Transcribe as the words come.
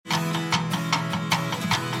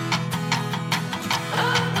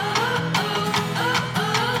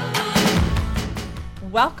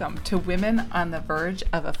Welcome to Women on the Verge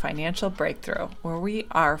of a Financial Breakthrough, where we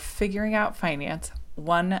are figuring out finance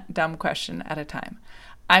one dumb question at a time.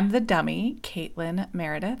 I'm the dummy, Caitlin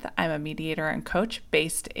Meredith. I'm a mediator and coach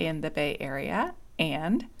based in the Bay Area.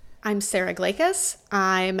 And I'm Sarah Glakis.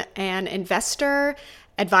 I'm an investor,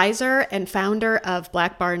 advisor, and founder of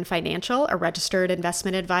Black Barn Financial, a registered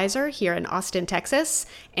investment advisor here in Austin, Texas,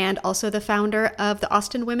 and also the founder of the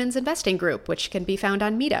Austin Women's Investing Group, which can be found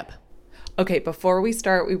on Meetup. Okay, before we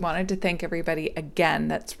start, we wanted to thank everybody again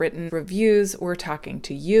that's written reviews. We're talking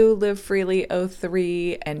to you, Live Freely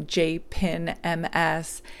 03, and JPin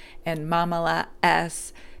MS, and Mamala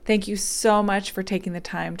S. Thank you so much for taking the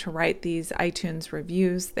time to write these iTunes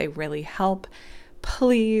reviews. They really help.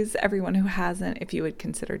 Please, everyone who hasn't, if you would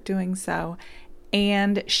consider doing so,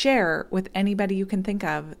 and share with anybody you can think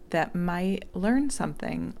of that might learn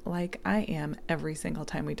something like I am every single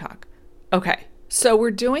time we talk. Okay. So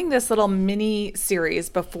we're doing this little mini series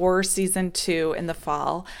before season 2 in the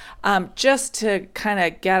fall, just to kind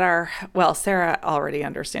of get Sarah already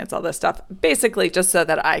understands all this stuff, basically just so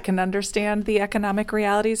that I can understand the economic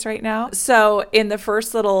realities right now. So in the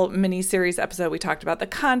first little mini series episode, we talked about the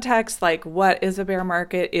context, like what is a bear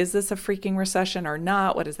market? Is this a freaking recession or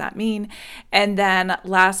not? What does that mean? And then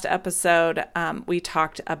last episode, we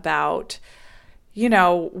talked about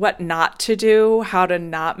what not to do, how to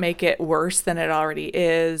not make it worse than it already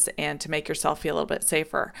is, and to make yourself feel a little bit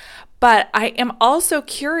safer. But I am also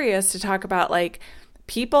curious to talk about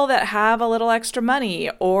people that have a little extra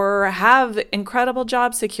money or have incredible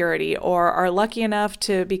job security or are lucky enough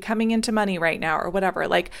to be coming into money right now or whatever.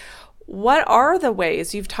 What are the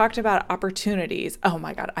ways? You've talked about opportunities. Oh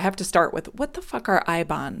my God, I have to start with what the fuck are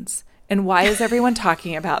I-bonds? And why is everyone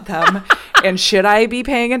talking about them? And should I be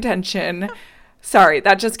paying attention? Sorry,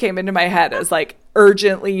 that just came into my head as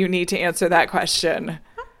urgently you need to answer that question.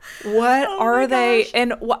 What are they?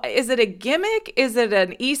 And is it a gimmick? Is it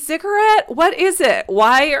an e-cigarette? What is it?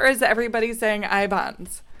 Why is everybody saying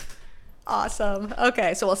I-bonds? Awesome.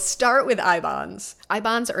 Okay, so we'll start with I-bonds.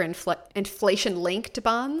 I-bonds are inflation-linked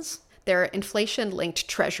bonds. They're inflation-linked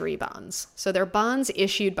treasury bonds. So they're bonds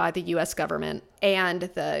issued by the U.S. government, and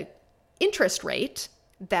the interest rate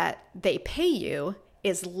that they pay you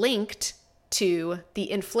is linked to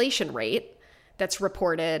the inflation rate that's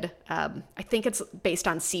reported. I think it's based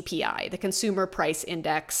on CPI, the Consumer Price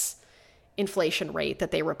Index inflation rate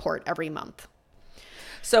that they report every month.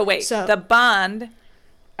 So the bond,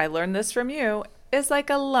 I learned this from you, is like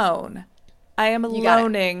a loan. I am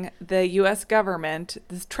loaning the U.S. government,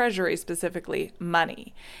 the Treasury specifically,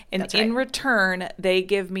 money. And That's right. In return, they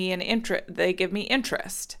give me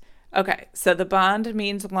interest. Okay, so the bond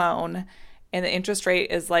means loan. And the interest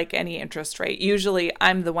rate is like any interest rate. Usually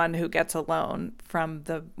I'm the one who gets a loan from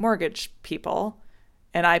the mortgage people,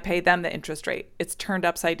 and I pay them the interest rate. It's turned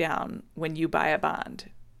upside down when you buy a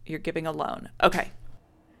bond. You're giving a loan. Okay.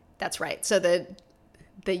 That's right. So the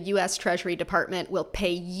U.S. Treasury Department will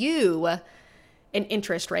pay you an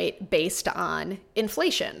interest rate based on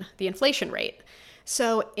inflation, the inflation rate.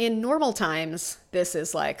 So in normal times, this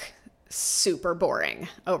is super boring.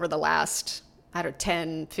 Over the last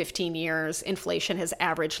 10, 15 years, inflation has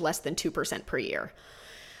averaged less than 2% per year.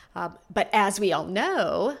 But as we all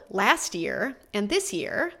know, last year and this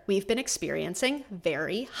year, we've been experiencing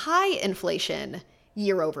very high inflation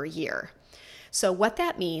year over year. So what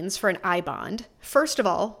that means for an I-bond, first of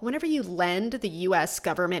all, whenever you lend the U.S.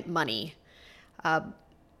 government money,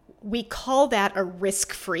 we call that a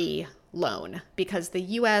risk-free loan because the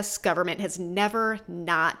U.S. government has never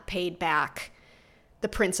not paid back the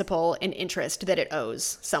principal and interest that it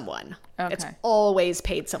owes someone. Okay. It's always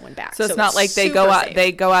paid someone back. So it's not like they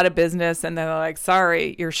go out of business and they're like,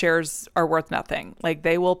 sorry, your shares are worth nothing.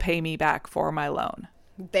 They will pay me back for my loan.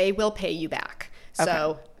 They will pay you back. Okay.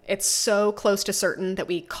 So it's so close to certain that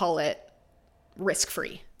we call it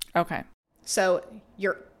risk-free. Okay. So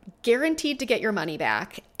you're guaranteed to get your money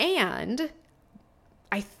back. And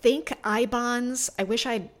I think I-bonds, I wish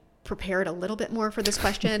I'd prepared a little bit more for this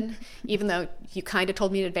question, even though you kind of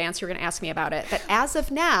told me in advance you were going to ask me about it. But as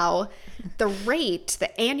of now,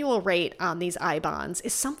 the annual rate on these I-bonds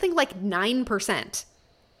is something like 9%,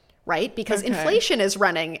 right? Because inflation is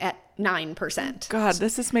running at 9%. God,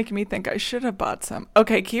 this is making me think I should have bought some.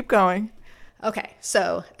 Okay, keep going. Okay,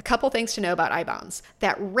 so a couple things to know about I-bonds.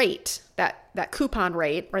 That rate, that coupon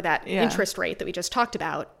rate or that interest rate that we just talked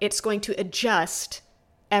about, it's going to adjust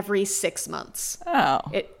every 6 months. Oh.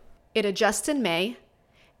 It adjusts in May,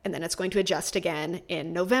 and then it's going to adjust again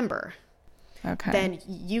in November. Okay. Then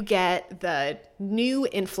you get the new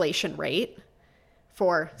inflation rate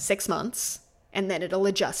for 6 months, and then it'll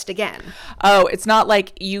adjust again. Oh, it's not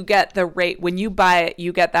like you get the rate. When you buy it,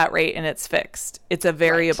 you get that rate and it's fixed. It's a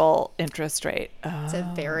variable interest rate. Oh. It's a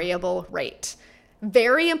variable rate.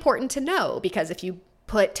 Very important to know, because if you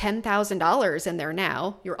put $10,000 in there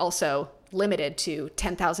now, you're also limited to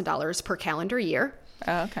 $10,000 per calendar year.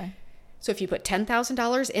 Oh, okay. So if you put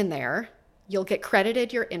 $10,000 in there, you'll get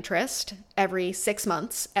credited your interest every 6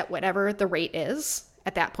 months at whatever the rate is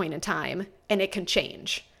at that point in time, and it can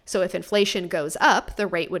change. So if inflation goes up, the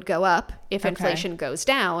rate would go up. If inflation goes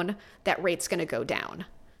down, that rate's going to go down.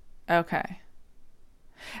 Okay.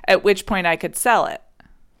 At which point I could sell it.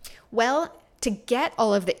 Well, to get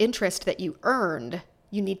all of the interest that you earned,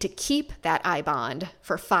 you need to keep that I-bond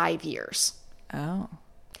for 5 years. Oh.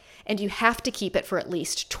 And you have to keep it for at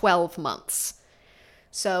least 12 months.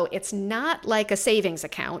 So it's not like a savings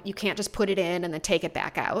account. You can't just put it in and then take it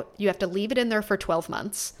back out. You have to leave it in there for 12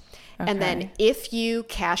 months. Okay. And then if you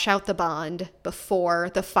cash out the bond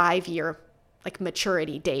before the 5-year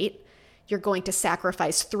maturity date, you're going to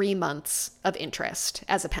sacrifice 3 months of interest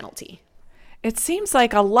as a penalty. It seems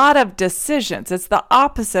like a lot of decisions. It's the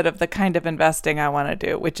opposite of the kind of investing I want to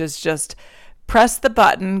do, which is just press the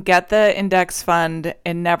button, get the index fund,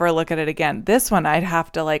 and never look at it again. This one I'd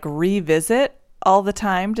have to revisit all the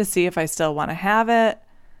time to see if I still want to have it.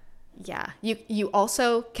 Yeah. You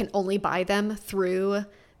also can only buy them through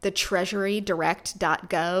the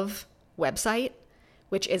treasurydirect.gov website,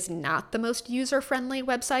 which is not the most user-friendly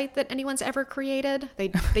website that anyone's ever created. They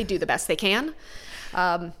do the best they can.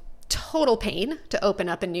 Total pain to open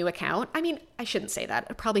up a new account. I mean, I shouldn't say that.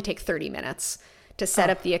 It'd probably take 30 minutes to set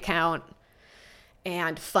up the account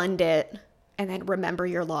and fund it, and then remember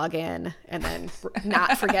your login, and then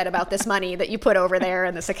not forget about this money that you put over there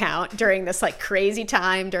in this account during this crazy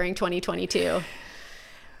time during 2022.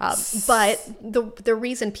 But the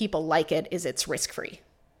reason people like it is it's risk-free.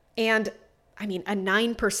 And I mean, a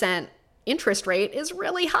 9% interest rate is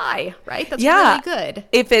really high, right? That's really good.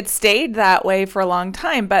 If it stayed that way for a long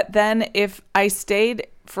time, but then if I stayed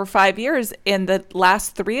for 5 years, in the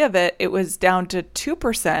last 3 of it, it was down to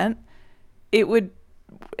 2%, it would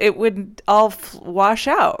all wash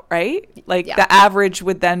out, right? The average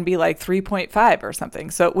would then be 3.5 or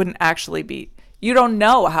something. So it wouldn't actually be, you don't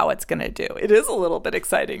know how it's going to do. It is a little bit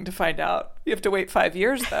exciting to find out. You have to wait 5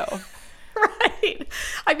 years though. Right.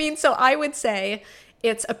 I mean, so I would say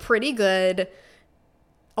it's a pretty good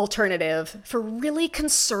alternative for really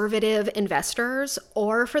conservative investors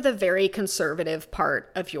or for the very conservative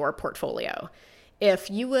part of your portfolio. If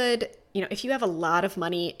you have a lot of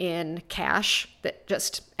money in cash that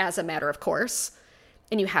just as a matter of course,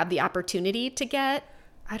 and you have the opportunity to get,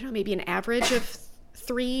 I don't know, maybe an average of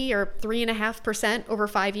 3 or 3.5% over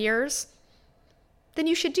 5 years, then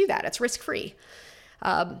you should do that. It's risk-free.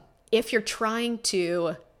 If you're trying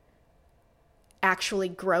to actually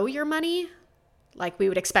grow your money, like we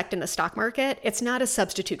would expect in the stock market, it's not a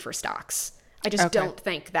substitute for stocks. I just don't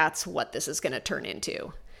think that's what this is going to turn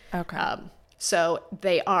into. Okay. So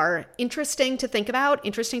they are interesting to think about,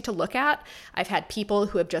 interesting to look at. I've had people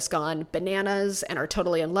who have just gone bananas and are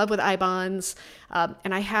totally in love with I-bonds.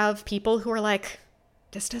 And I have people who are like,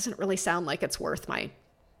 this doesn't really sound like it's worth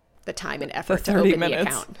the time and effort to open the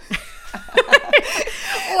account.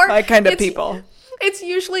 Or my kind of people. It's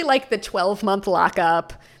usually the 12-month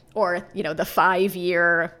lockup or, the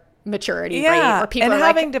 5-year maturity rate. Or people and are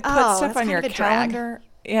having to put stuff on your calendar.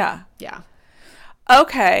 Yeah. Yeah.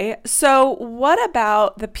 Okay. So what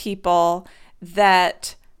about the people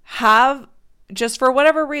that have, just for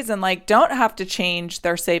whatever reason, don't have to change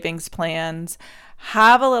their savings plans,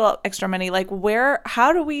 have a little extra money,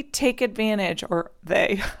 how do we take advantage, or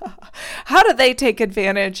how do they take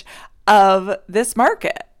advantage of this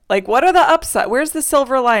market? What are the upside? Where's the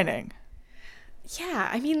silver lining? Yeah,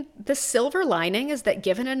 I mean, the silver lining is that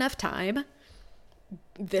given enough time,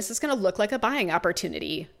 this is going to look like a buying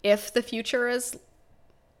opportunity if the future is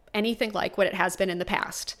anything like what it has been in the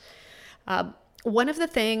past. One of the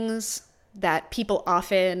things that people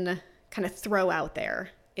often kind of throw out there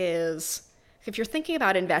is, if you're thinking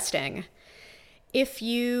about investing, if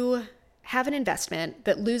you have an investment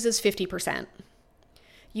that loses 50%,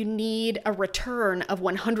 you need a return of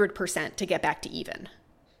 100% to get back to even.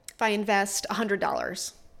 If I invest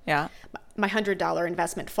 $100, my $100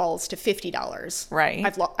 investment falls to $50. Right.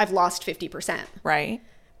 I've lost 50%. Right.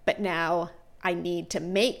 But now I need to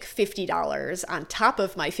make $50 on top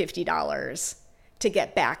of my $50 to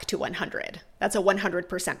get back to 100. That's a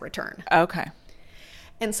 100% return. Okay.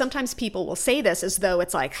 And sometimes people will say this as though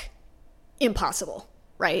it's impossible,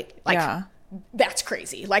 right? That's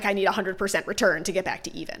crazy. I need 100% return to get back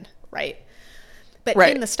to even, right? But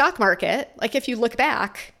in the stock market, if you look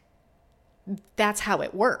back, that's how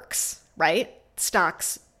it works, right?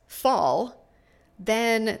 Stocks fall,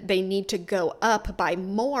 then they need to go up by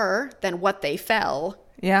more than what they fell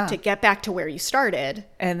to get back to where you started.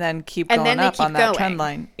 And then keep going up on that trend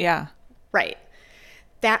line. Yeah. Right.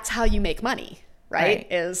 That's how you make money, right?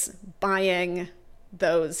 Is buying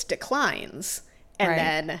those declines and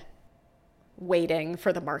then waiting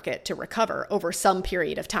for the market to recover over some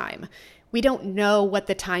period of time. We don't know what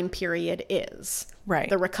the time period is. Right.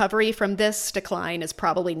 The recovery from this decline is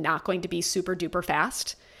probably not going to be super duper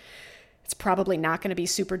fast. It's probably not going to be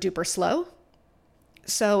super duper slow.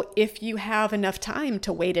 So if you have enough time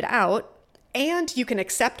to wait it out and you can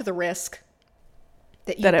accept the risk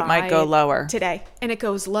that it might go lower today and it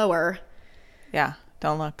goes lower. Yeah.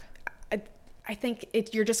 Don't look. I think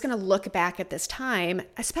you're just going to look back at this time,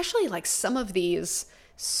 especially like some of these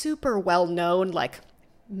super well-known, like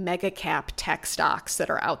mega cap tech stocks that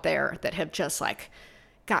are out there that have just like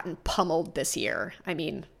gotten pummeled this year. I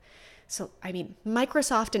mean,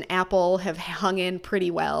 Microsoft and Apple have hung in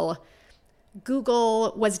pretty well.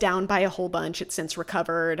 Google was down by a whole bunch. It's since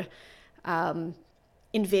recovered. NVIDIA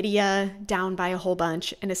down by a whole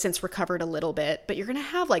bunch and has since recovered a little bit. But you're going to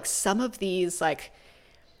have like some of these like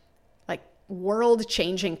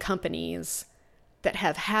world-changing companies that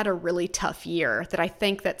have had a really tough year that I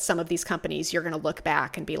think that some of these companies you're going to look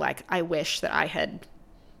back and be like, I wish that I had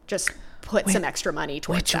just put some extra money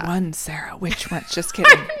towards which that. Which ones, Sarah? Which ones? Just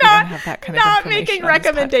kidding. We don't have that kind of information. Not making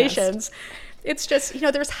recommendations. It's just,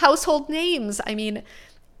 there's household names. I mean,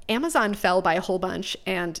 Amazon fell by a whole bunch.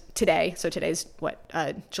 And today's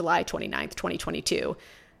July 29th, 2022,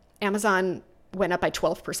 Amazon went up by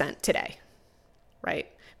 12% today,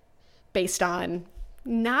 right? Based on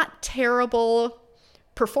not terrible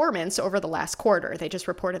performance over the last quarter. They just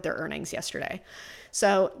reported their earnings yesterday.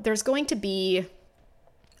 So there's going to be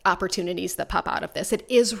opportunities that pop out of this. It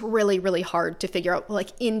is really, really hard to figure out like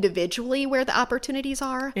individually where the opportunities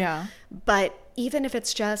are. Yeah. But even if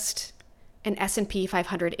it's just an S&P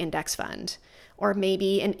 500 index fund, or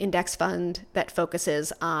maybe an index fund that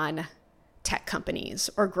focuses on tech companies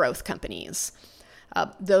or growth companies,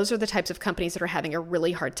 those are the types of companies that are having a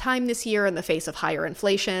really hard time this year in the face of higher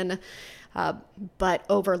inflation. But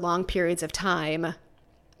over long periods of time,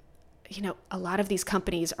 a lot of these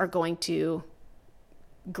companies are going to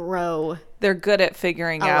grow. They're good at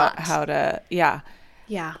figuring out how to, Yeah.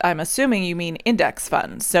 I'm assuming you mean index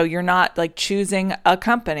funds. So you're not like choosing a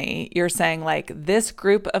company. You're saying like this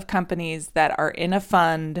group of companies that are in a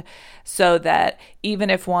fund so that even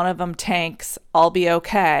if one of them tanks, I'll be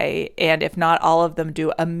okay. And if not all of them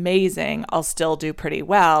do amazing, I'll still do pretty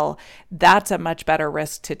well. That's a much better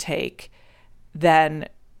risk to take than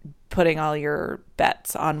putting all your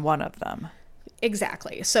bets on one of them.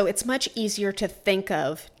 Exactly. So it's much easier to think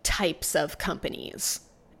of types of companies.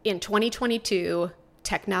 In 2022,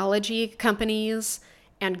 technology companies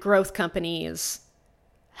and growth companies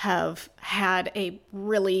have had a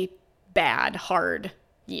really bad, hard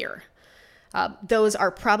year. Those are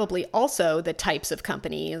probably also the types of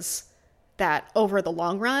companies that over the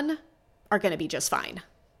long run are going to be just fine,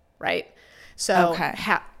 right? So,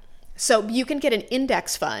 so you can get an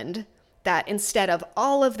index fund that instead of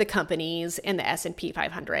all of the companies in the S&P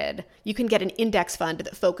 500, you can get an index fund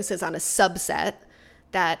that focuses on a subset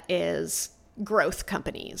that is growth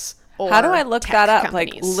companies. Or how do I look that up?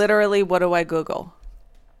 Companies. Like literally, what do I Google?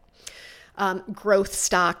 Growth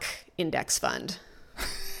stock index fund.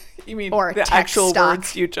 You mean or the actual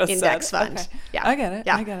words you just index said? Fund. Okay. Yeah, I get it.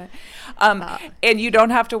 Yeah. I get it. And you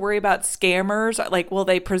don't have to worry about scammers. Like, will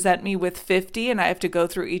they present me with 50 and I have to go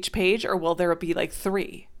through each page, or will there be like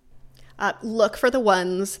 3? Look for the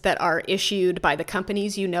ones that are issued by the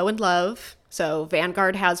companies you know and love. So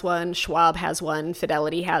Vanguard has one, Schwab has one,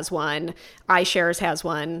 Fidelity has one, iShares has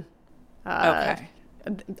one. Okay.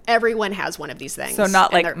 Everyone has one of these things. So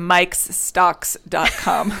not like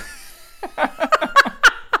mikesstocks.com.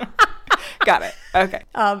 Got it. Okay.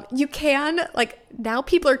 You can, now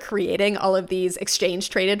people are creating all of these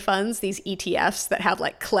exchange traded funds, these ETFs that have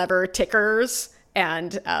like clever tickers,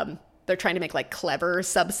 and they're trying to make like clever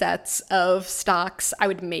subsets of stocks. I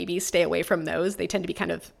would maybe stay away from those. They tend to be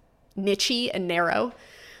kind of niche-y and narrow.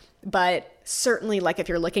 But certainly, like if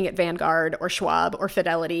you're looking at Vanguard or Schwab or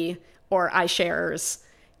Fidelity or iShares,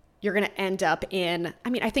 you're going to end up in,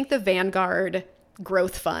 I think the Vanguard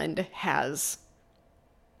Growth Fund has,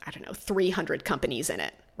 300 companies in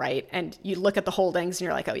it, right? And you look at the holdings and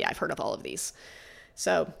you're like, oh yeah, I've heard of all of these.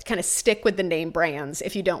 So kind of stick with the name brands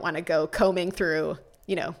if you don't want to go combing through,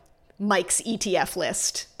 Mike's ETF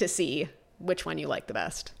list to see which one you like the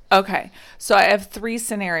best. Okay. So I have 3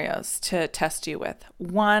 scenarios to test you with.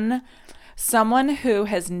 One, Someone who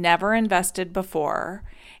has never invested before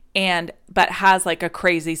but has like a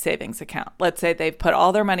crazy savings account. Let's say they've put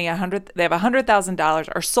all their money, they have $100,000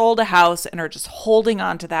 or sold a house and are just holding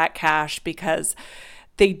on to that cash because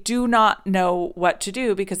they do not know what to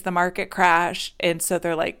do because the market crashed. And so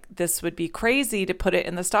they're like, this would be crazy to put it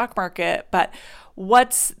in the stock market. But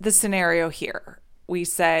what's the scenario here? We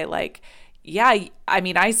say like, yeah, I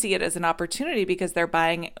mean, I see it as an opportunity because they're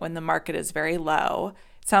buying when the market is very low.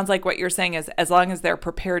 Sounds like what you're saying is as long as they're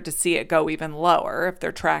prepared to see it go even lower if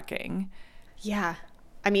they're tracking. Yeah.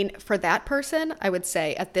 I mean, for that person, I would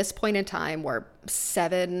say at this point in time, we're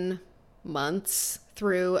 7 months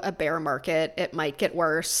through a bear market. It might get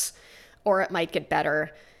worse or it might get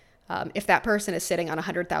better. If that person is sitting on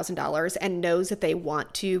 $100,000 and knows that they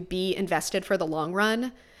want to be invested for the long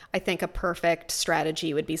run, I think a perfect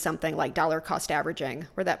strategy would be something like dollar cost averaging,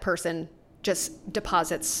 where that person just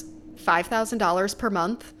deposits $5,000 per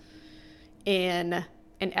month in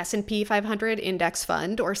an S&P 500 index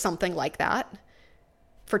fund or something like that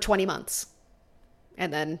for 20 months.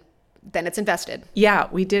 And then it's invested. Yeah,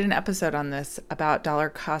 we did an episode on this about dollar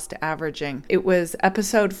cost averaging. It was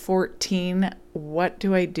episode 14, What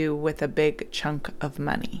Do I Do with a Big Chunk of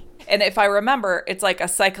Money? And if I remember, it's like a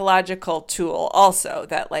psychological tool also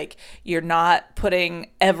that like you're not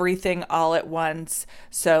putting everything all at once.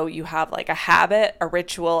 So you have like a habit, a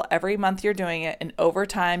ritual, every month you're doing it. And over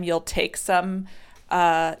time, you'll take some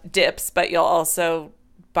dips, but you'll also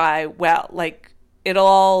it'll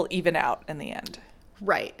all even out in the end.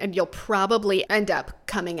 Right. And you'll probably end up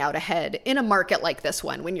coming out ahead in a market like this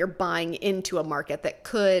one when you're buying into a market that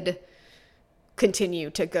could continue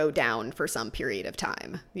to go down for some period of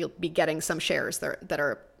time. You'll be getting some shares that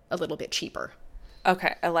are a little bit cheaper.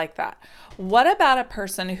 Okay, I like that. What about a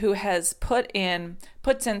person who has puts in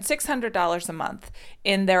 $600 a month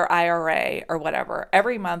in their IRA or whatever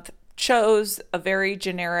every month, chose a very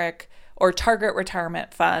generic or target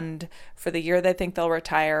retirement fund for the year they think they'll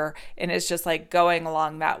retire, and it's just like going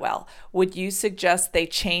along that well? Would you suggest they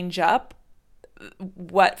change up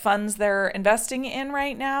what funds they're investing in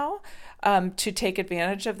right now to take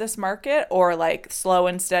advantage of this market, or like slow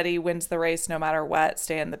and steady wins the race no matter what,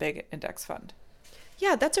 stay in the big index fund?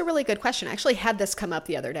 Yeah, that's a really good question. I actually had this come up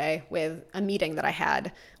the other day with a meeting that I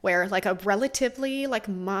had where like a relatively like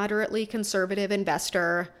moderately conservative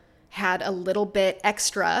investor had a little bit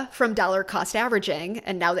extra from dollar cost averaging.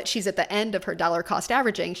 And now that she's at the end of her dollar cost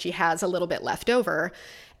averaging, she has a little bit left over.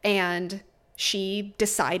 And she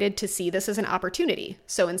decided to see this as an opportunity.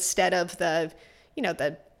 So instead of the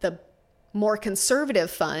more conservative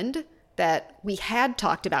fund that we had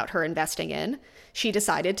talked about her investing in, she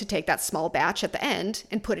decided to take that small batch at the end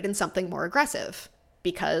and put it in something more aggressive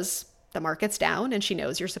because the market's down and she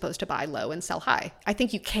knows you're supposed to buy low and sell high. I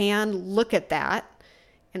think you can look at that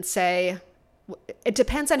and say, it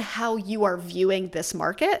depends on how you are viewing this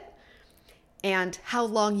market and how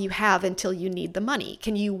long you have until you need the money.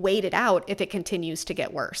 Can you wait it out if it continues to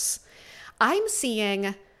get worse? I'm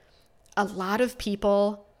seeing a lot of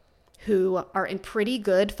people who are in pretty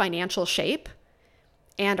good financial shape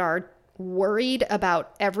and are worried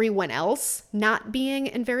about everyone else not being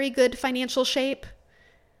in very good financial shape.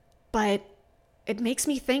 But it makes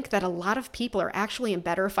me think that a lot of people are actually in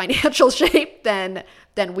better financial shape than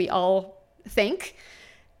we all think.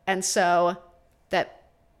 And so that,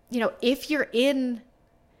 if you're in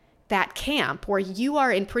that camp where you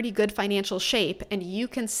are in pretty good financial shape and you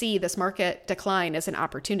can see this market decline as an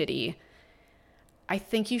opportunity, I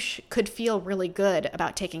think you could feel really good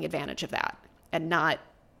about taking advantage of that and not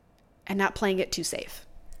playing it too safe.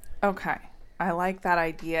 Okay. I like that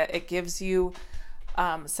idea. It gives you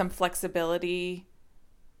some flexibility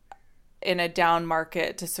in a down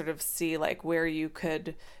market to sort of see like where you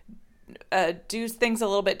could do things a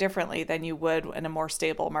little bit differently than you would in a more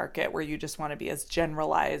stable market where you just want to be as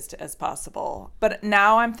generalized as possible. But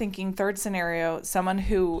now I'm thinking third scenario, someone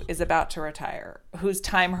who is about to retire, whose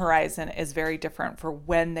time horizon is very different for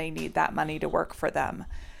when they need that money to work for them.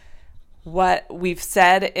 What we've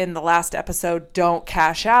said in the last episode, don't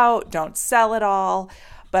cash out, don't sell it all.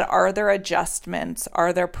 But are there adjustments?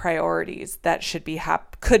 Are there priorities that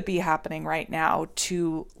could be happening right now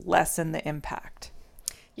to lessen the impact?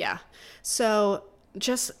 Yeah. So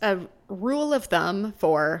just a rule of thumb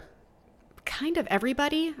for kind of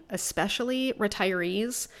everybody, especially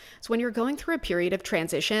retirees, is when you're going through a period of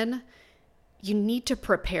transition, you need to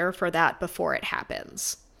prepare for that before it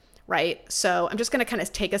happens, right? So I'm just going to kind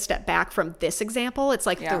of take a step back from this example. It's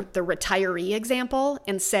like the retiree example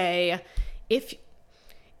and say,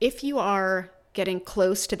 if you are getting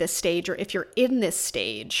close to this stage, or if you're in this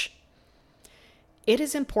stage, it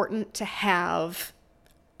is important to have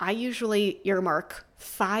I usually earmark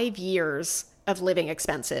 5 years of living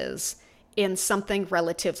expenses in something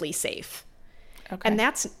relatively safe. Okay. And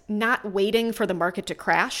that's not waiting for the market to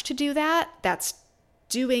crash to do that. That's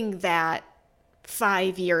doing that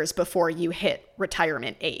 5 years before you hit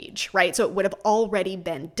retirement age, right? So it would have already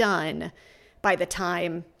been done by the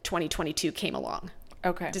time 2022 came along.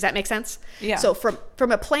 Okay. Does that make sense? Yeah. So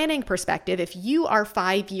from a planning perspective, if you are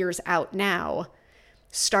 5 years out now,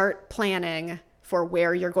 start planning for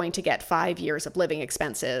where you're going to get 5 years of living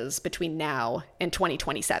expenses between now and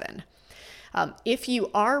 2027. If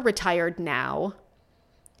you are retired now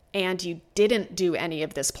and you didn't do any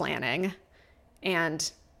of this planning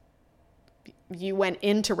and you went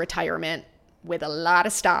into retirement with a lot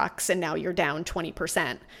of stocks and now you're down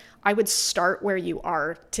 20%, I would start where you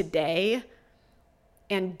are today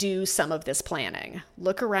and do some of this planning.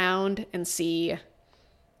 Look around and see,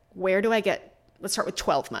 where do I get, let's start with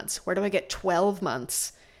 12 months. Where do I get 12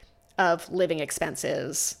 months of living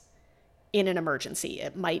expenses in an emergency?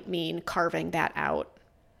 It might mean carving that out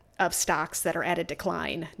of stocks that are at a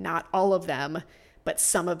decline, not all of them, but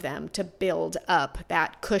some of them, to build up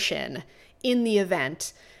that cushion in the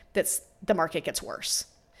event that the market gets worse.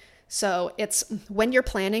 So it's when you're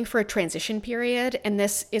planning for a transition period, and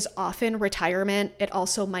this is often retirement. It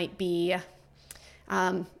also might be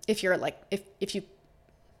if you're like, if you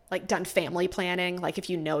like done family planning, like if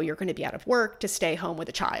you know you're going to be out of work to stay home with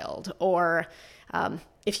a child, or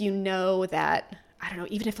if you know that, I don't know,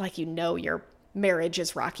 even if like you know your marriage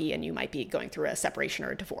is rocky and you might be going through a separation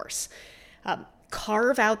or a divorce,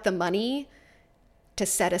 carve out the money to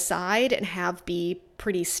set aside and have be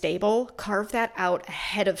pretty stable. Carve that out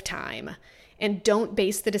ahead of time, and don't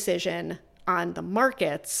base the decision on the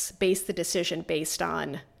markets. Base the decision based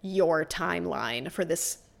on your timeline for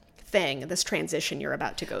this thing, this transition you're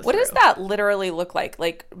about to go through. What does that literally look like?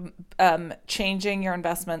 Like changing your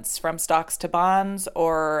investments from stocks to bonds,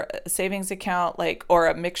 or a savings account, like, or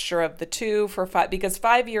a mixture of the two for because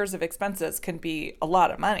 5 years of expenses can be a lot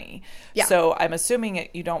of money. Yeah. So I'm assuming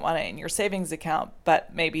you don't want it in your savings account,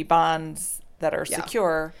 but maybe bonds that are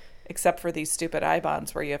secure, except for these stupid I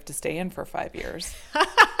bonds where you have to stay in for 5 years.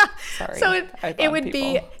 Sorry. So it would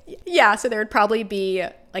be, so there would probably be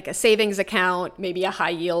like a savings account, maybe a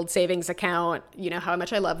high yield savings account. You know how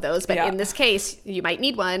much I love those, but in this case, you might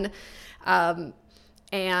need one,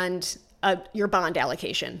 and your bond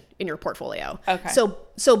allocation in your portfolio. Okay.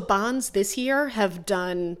 So bonds this year have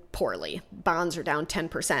done poorly. Bonds are down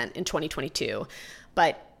 10% in 2022,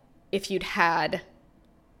 but if you'd had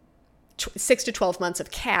 6 to 12 months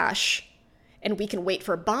of cash, and we can wait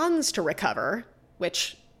for bonds to recover,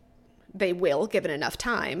 which they will given enough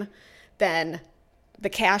time, then the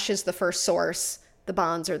cash is the first source, the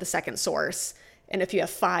bonds are the second source. And if you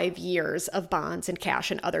have 5 years of bonds and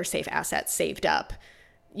cash and other safe assets saved up,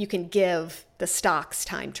 you can give the stocks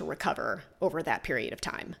time to recover over that period of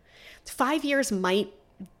time. 5 years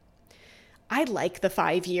I like the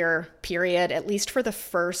 5 year period, at least for the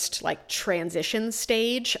first like transition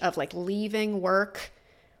stage of like leaving work,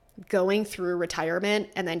 going through retirement,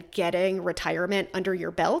 and then getting retirement under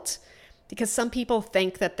your belt. Because some people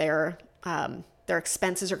think that their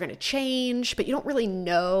expenses are going to change, but you don't really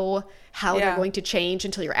know how they're going to change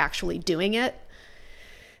until you're actually doing it.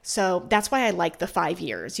 So that's why I like the 5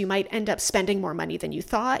 years. You might end up spending more money than you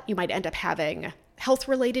thought. You might end up having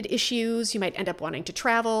health-related issues. You might end up wanting to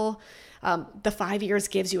travel. The 5 years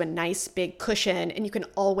gives you a nice big cushion, and you can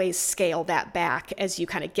always scale that back as you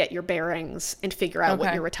kind of get your bearings and figure out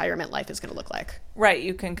what your retirement life is going to look like. Right.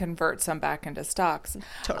 You can convert some back into stocks.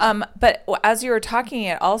 Totally. But as you were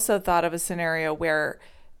talking, I also thought of a scenario where,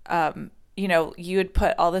 you would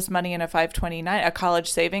put all this money in a 529, a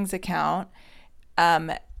college savings account,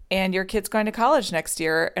 and your kid's going to college next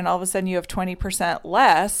year, and all of a sudden you have 20%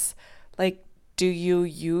 less. Like, do you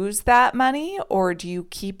use that money, or do you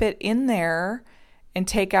keep it in there and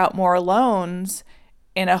take out more loans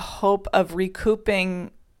in a hope of recouping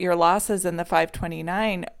your losses in the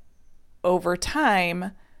 529 over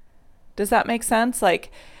time? Does that make sense?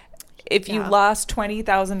 Like, if you lost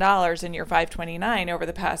 $20,000 in your 529 over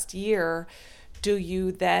the past year, do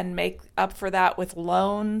you then make up for that with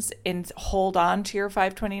loans and hold on to your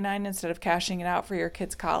 529 instead of cashing it out for your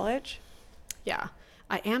kid's college? Yeah.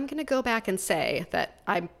 I am going to go back and say that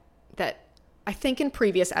I think in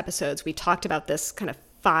previous episodes we talked about this kind of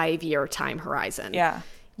 5 year time horizon. Yeah.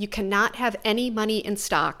 You cannot have any money in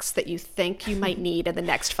stocks that you think you might need in the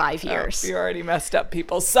next 5 years. Oh, you already messed up,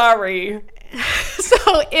 people. Sorry.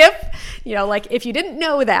 So if you didn't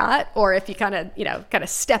know that, or if you kind of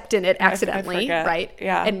stepped in it accidentally, right?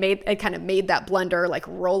 Yeah. And made that blunder, like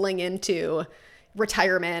rolling into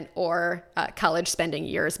retirement or college spending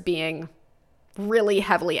years being really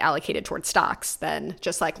heavily allocated towards stocks, then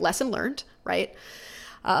just like lesson learned, right?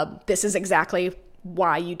 This is exactly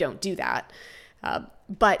why you don't do that.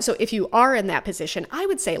 But so if you are in that position, I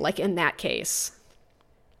would say, like in that case,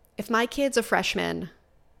 if my kid's a freshman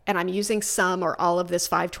and I'm using some or all of this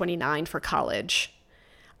 529 for college,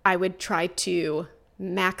 I would try to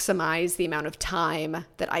maximize the amount of time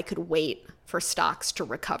that I could wait for stocks to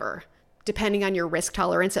recover. Depending on your risk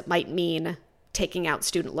tolerance, it might mean taking out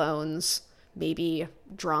student loans, maybe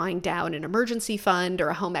drawing down an emergency fund or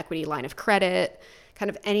a home equity line of credit, kind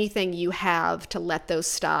of anything you have to let those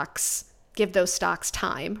stocks, give those stocks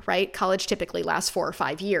time, right? College typically lasts 4 or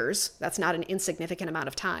 5 years. That's not an insignificant amount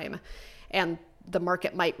of time. And the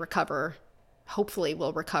market might recover, hopefully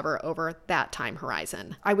will recover over that time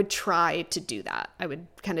horizon. I would try to do that. I would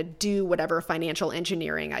kind of do whatever financial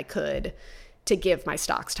engineering I could to give my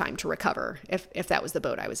stocks time to recover if that was the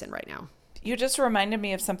boat I was in right now. You just reminded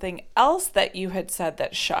me of something else that you had said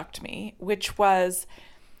that shocked me, which was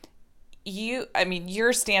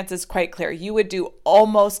your stance is quite clear. You would do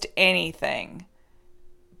almost anything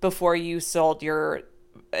before you sold your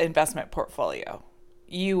investment portfolio.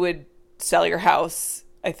 You would sell your house,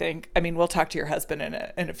 I think. I mean, we'll talk to your husband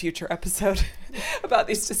in a future episode about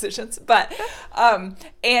these decisions. But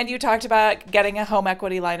and you talked about getting a home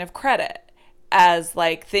equity line of credit as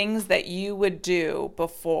like things that you would do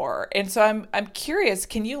before. And so I'm curious,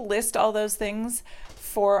 can you list all those things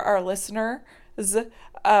for our listeners?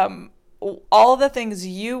 All the things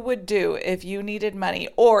you would do if you needed money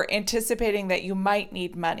or anticipating that you might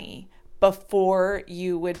need money before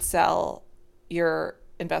you would sell your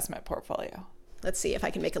investment portfolio. Let's see if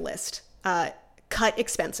I can make a list. Cut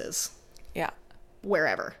expenses. Yeah.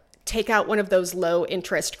 Wherever. Take out one of those low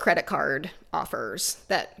interest credit card offers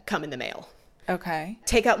that come in the mail. Okay.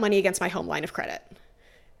 Take out money against my home line of credit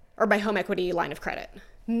or my home equity line of credit.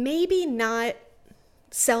 Maybe not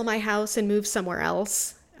sell my house and move somewhere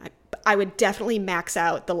else. I would definitely max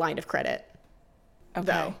out the line of credit,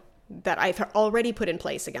 though, that I've already put in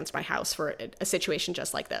place against my house for a situation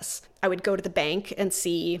just like this. I would go to the bank and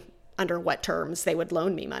see under what terms they would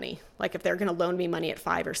loan me money. Like if they're going to loan me money at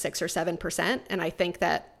 5 or 6 or 7%, and I think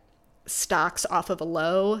that stocks off of a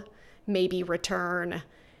low maybe return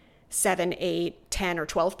 7, 8, 10, or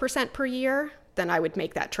 12% per year, then I would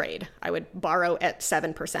make that trade. I would borrow at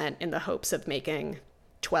 7% in the hopes of making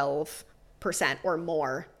 12% or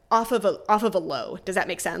more off of a low. Does that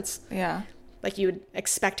make sense? Yeah. Like you would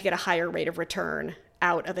expect to get a higher rate of return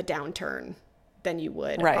out of a downturn than you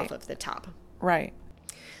would off of the top. Right.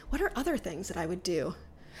 What are other things that I would do?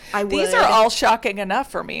 These are all shocking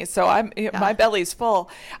enough for me. So my belly's full.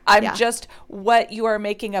 Just what you are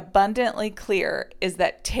making abundantly clear is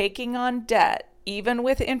that taking on debt, even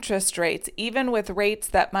with interest rates, even with rates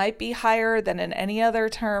that might be higher than in any other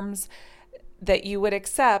terms that you would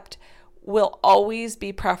accept, will always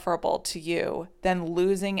be preferable to you than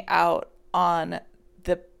losing out on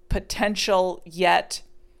the potential yet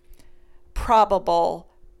probable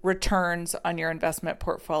returns on your investment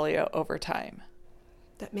portfolio over time.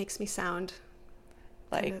 That makes me sound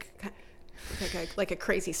like a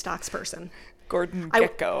crazy stocks person. Gordon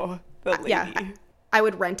Gekko, the lady. Yeah, I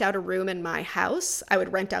would rent out a room in my house. I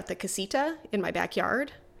would rent out the casita in my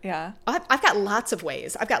backyard. Yeah. I've got lots of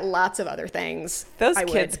ways. I've got lots of other things. Those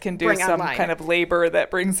kids can do some kind of labor that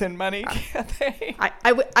brings in money, can't they?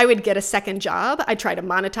 I would get a second job. I'd try to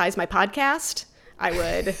monetize my podcast. I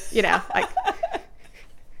would,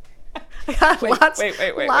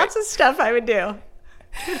 lots of stuff I would do.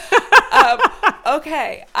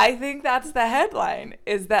 Okay. I think that's the headline,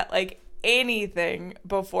 is that like anything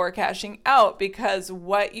before cashing out, because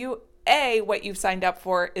what you've signed up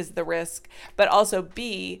for is the risk, but also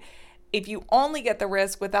B, if you only get the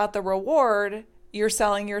risk without the reward, you're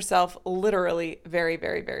selling yourself literally very,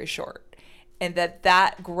 very, very short. And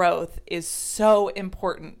that growth is so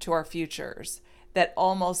important to our futures that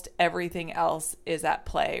almost everything else is at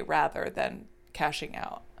play rather than cashing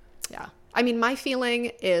out. Yeah. I mean, my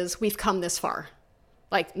feeling is we've come this far.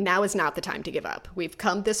 Like, now is not the time to give up. We've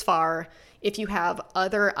come this far. If you have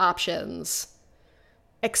other options,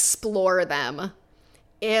 explore them.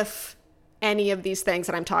 If any of these things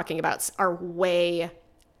that I'm talking about are way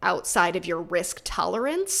outside of your risk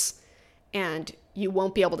tolerance and you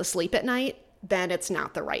won't be able to sleep at night, then it's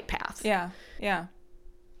not the right path. Yeah. Yeah.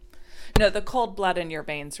 No, the cold blood in your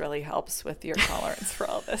veins really helps with your tolerance for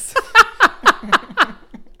all this.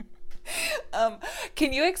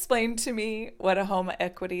 Can you explain to me what a home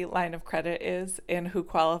equity line of credit is and who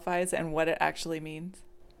qualifies and what it actually means?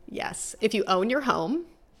 Yes. If you own your home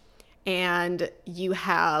and you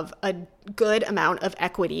have a good amount of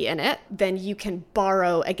equity in it, then you can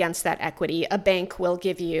borrow against that equity. A bank will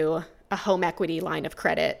give you a home equity line of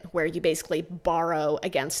credit where you basically borrow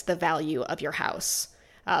against the value of your house.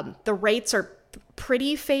 The rates are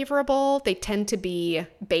pretty favorable. They tend to be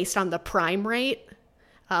based on the prime rate,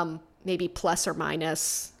 maybe plus or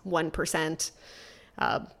minus 1%.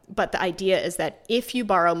 But the idea is that if you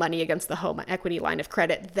borrow money against the home equity line of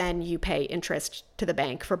credit, then you pay interest to the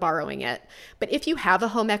bank for borrowing it. But if you have a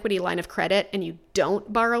home equity line of credit and you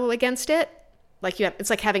don't borrow against it, it's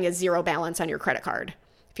like having a zero balance on your credit card.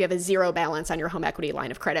 If you have a zero balance on your home equity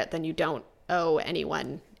line of credit, then you don't owe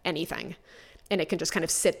anyone anything. And it can just kind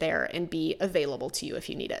of sit there and be available to you if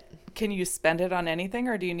you need it. Can you spend it on anything,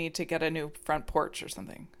 or do you need to get a new front porch or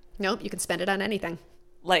something? Nope, you can spend it on anything.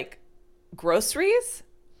 Like groceries?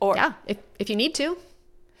 Or yeah, if you need to.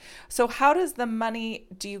 So how does the money,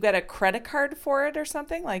 do you get a credit card for it or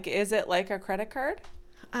something? Like, is it like a credit card?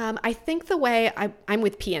 I think the way I'm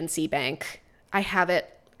with PNC Bank, I have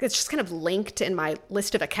it, it's just kind of linked in my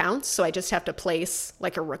list of accounts. So I just have to place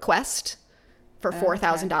like a request for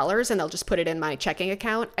 $4,000 and they'll just put it in my checking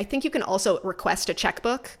account. I think you can also request a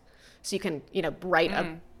checkbook. So you can, write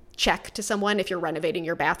a check to someone. If you're renovating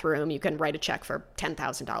your bathroom, you can write a check for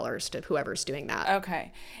 $10,000 to whoever's doing that.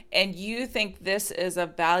 Okay. And you think this is a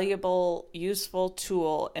valuable, useful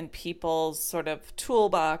tool in people's sort of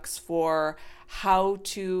toolbox for how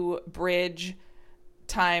to bridge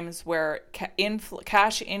times where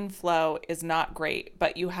cash inflow is not great,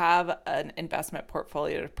 but you have an investment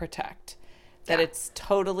portfolio to protect? That it's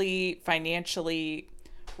totally financially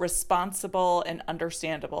responsible and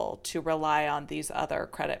understandable to rely on these other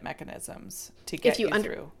credit mechanisms to get you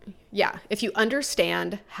through. Yeah. If you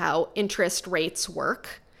understand how interest rates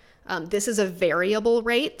work, this is a variable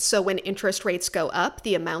rate. So when interest rates go up,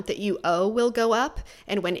 the amount that you owe will go up.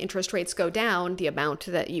 And when interest rates go down, the amount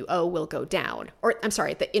that you owe will go down. Or I'm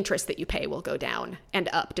sorry, the interest that you pay will go down and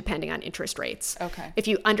up depending on interest rates. Okay. If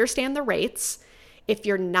you understand the rates, if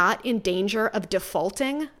you're not in danger of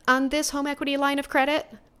defaulting on this home equity line of credit,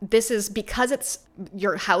 this is because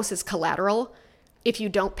your house is collateral. If you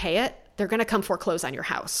don't pay it, they're going to come foreclose on your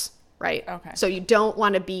house, right? Okay. So you don't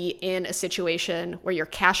want to be in a situation where your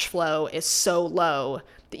cash flow is so low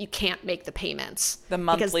that you can't make the payments. The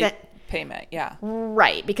monthly payment, yeah.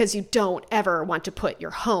 Right, because you don't ever want to put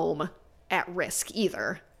your home at risk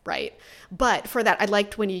either, right? But for that, I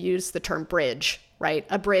liked when you used the term bridge, right?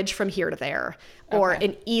 A bridge from here to there, or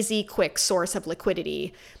an easy, quick source of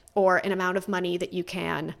liquidity, or an amount of money that you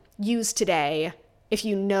can use today if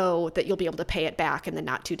you know that you'll be able to pay it back in the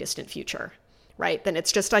not too distant future, right? Then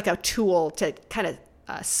it's just like a tool to kind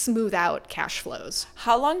of smooth out cash flows.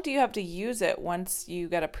 How long do you have to use it once you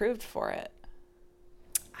get approved for it?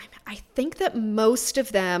 I think that most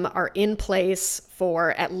of them are in place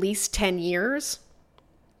for at least 10 years.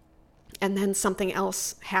 And then something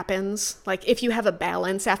else happens. Like if you have a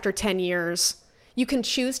balance after 10 years, you can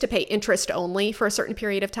choose to pay interest only for a certain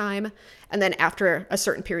period of time. And then after a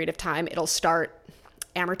certain period of time, it'll start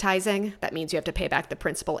amortizing. That means you have to pay back the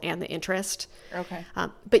principal and the interest. Okay.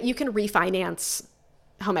 But you can refinance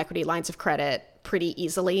home equity lines of credit pretty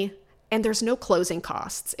easily. And there's no closing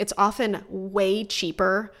costs. It's often way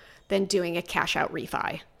cheaper than doing a cash out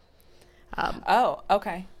refi.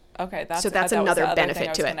 Okay. Okay, so that's another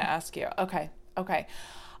benefit to it. I was going to ask you. Okay.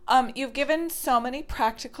 You've given so many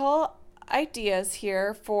practical ideas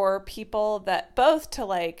here for people that both to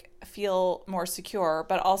like feel more secure,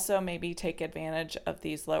 but also maybe take advantage of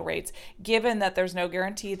these low rates, given that there's no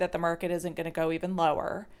guarantee that the market isn't going to go even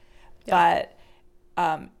lower. Yeah.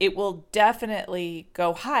 But it will definitely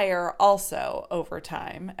go higher also over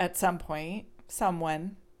time at some point,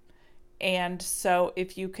 someone. And so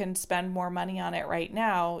if you can spend more money on it right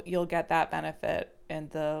now, you'll get that benefit in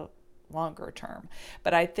the longer term.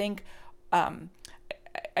 But I think,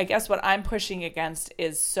 I guess what I'm pushing against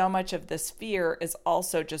is so much of this fear is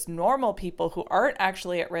also just normal people who aren't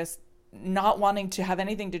actually at risk not wanting to have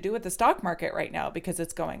anything to do with the stock market right now because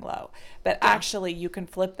it's going low. But actually you can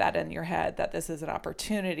flip that in your head that this is an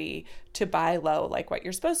opportunity to buy low like what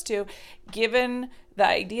you're supposed to, given the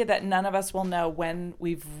idea that none of us will know when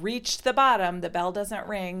we've reached the bottom. The bell doesn't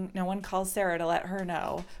ring. No one calls Sarah to let her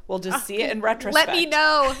know. We'll just see it in retrospect. Let me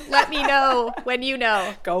know when you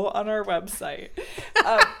know. Go on our website.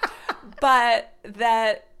 But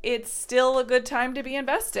that it's still a good time to be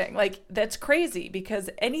investing. Like, that's crazy because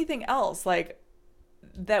anything else, like,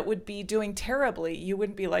 that would be doing terribly, you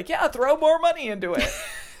wouldn't be like, yeah, throw more money into it.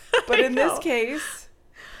 But in this case,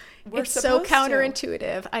 it's so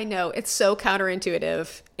counterintuitive. I know. It's so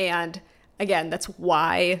counterintuitive. And again, that's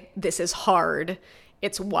why this is hard,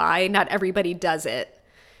 It's why not everybody does it.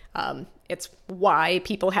 It's why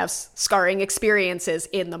people have scarring experiences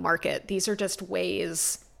in the market. These are just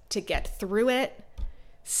ways to get through it,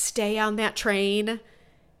 stay on that train,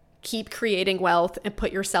 keep creating wealth, and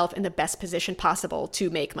put yourself in the best position possible to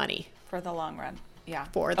make money. For the long run. Yeah.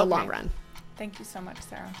 For the long run. Thank you so much,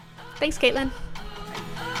 Sarah. Thanks, Caitlin.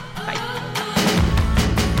 Bye.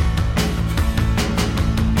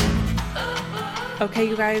 Okay,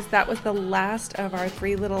 you guys, that was the last of our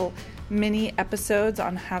 3 little mini episodes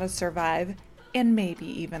on how to survive and maybe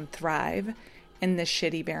even thrive in this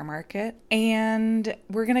shitty bear market. And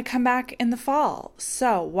we're going to come back in the fall.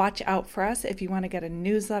 So watch out for us. If you want to get a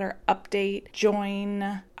newsletter update,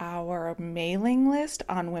 join our mailing list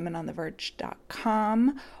on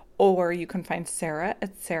womenontheverge.com, or you can find Sarah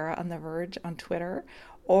at Sarah on the Verge on Twitter,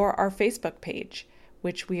 or our Facebook page,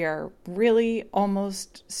 which we are really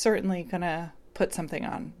almost certainly going to put something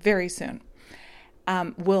on very soon.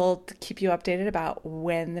 We'll keep you updated about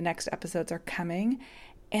when the next episodes are coming.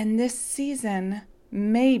 And this season,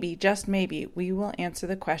 maybe, just maybe, we will answer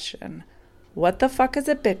the question, what the fuck is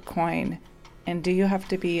a Bitcoin? And do you have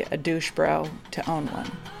to be a douche bro to own one?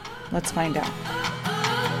 Let's find out.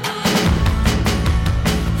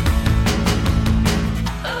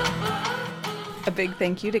 A big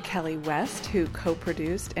thank you to Kelly West, who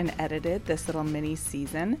co-produced and edited this little mini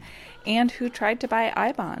season, and who tried to buy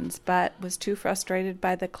iBonds, but was too frustrated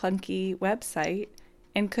by the clunky website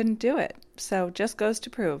and couldn't do it. So just goes to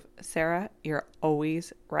prove, Sarah, you're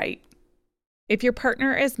always right. If your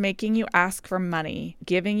partner is making you ask for money,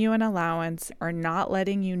 giving you an allowance, or not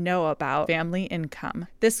letting you know about family income,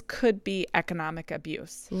 this could be economic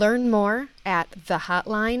abuse. Learn more at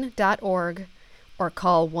thehotline.org or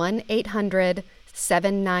call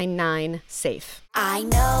 1-800-799-SAFE. I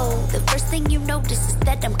know, the first thing you notice is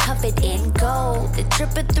that I'm covered in gold. The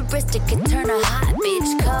trip at the wrist, it can turn a hot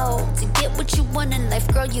bitch cold. To get what you want in life,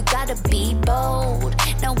 girl, you gotta be bold.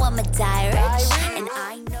 No, I'm a diary, and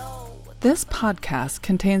I know. This podcast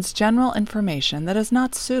contains general information that is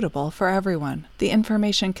not suitable for everyone. The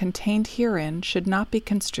information contained herein should not be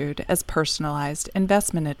construed as personalized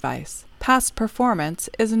investment advice. Past performance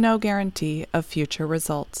is no guarantee of future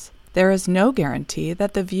results. There is no guarantee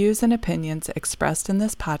that the views and opinions expressed in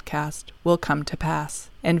this podcast will come to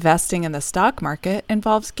pass. Investing in the stock market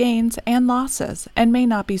involves gains and losses and may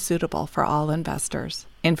not be suitable for all investors.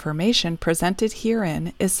 Information presented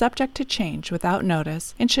herein is subject to change without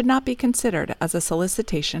notice and should not be considered as a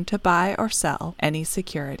solicitation to buy or sell any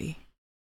security.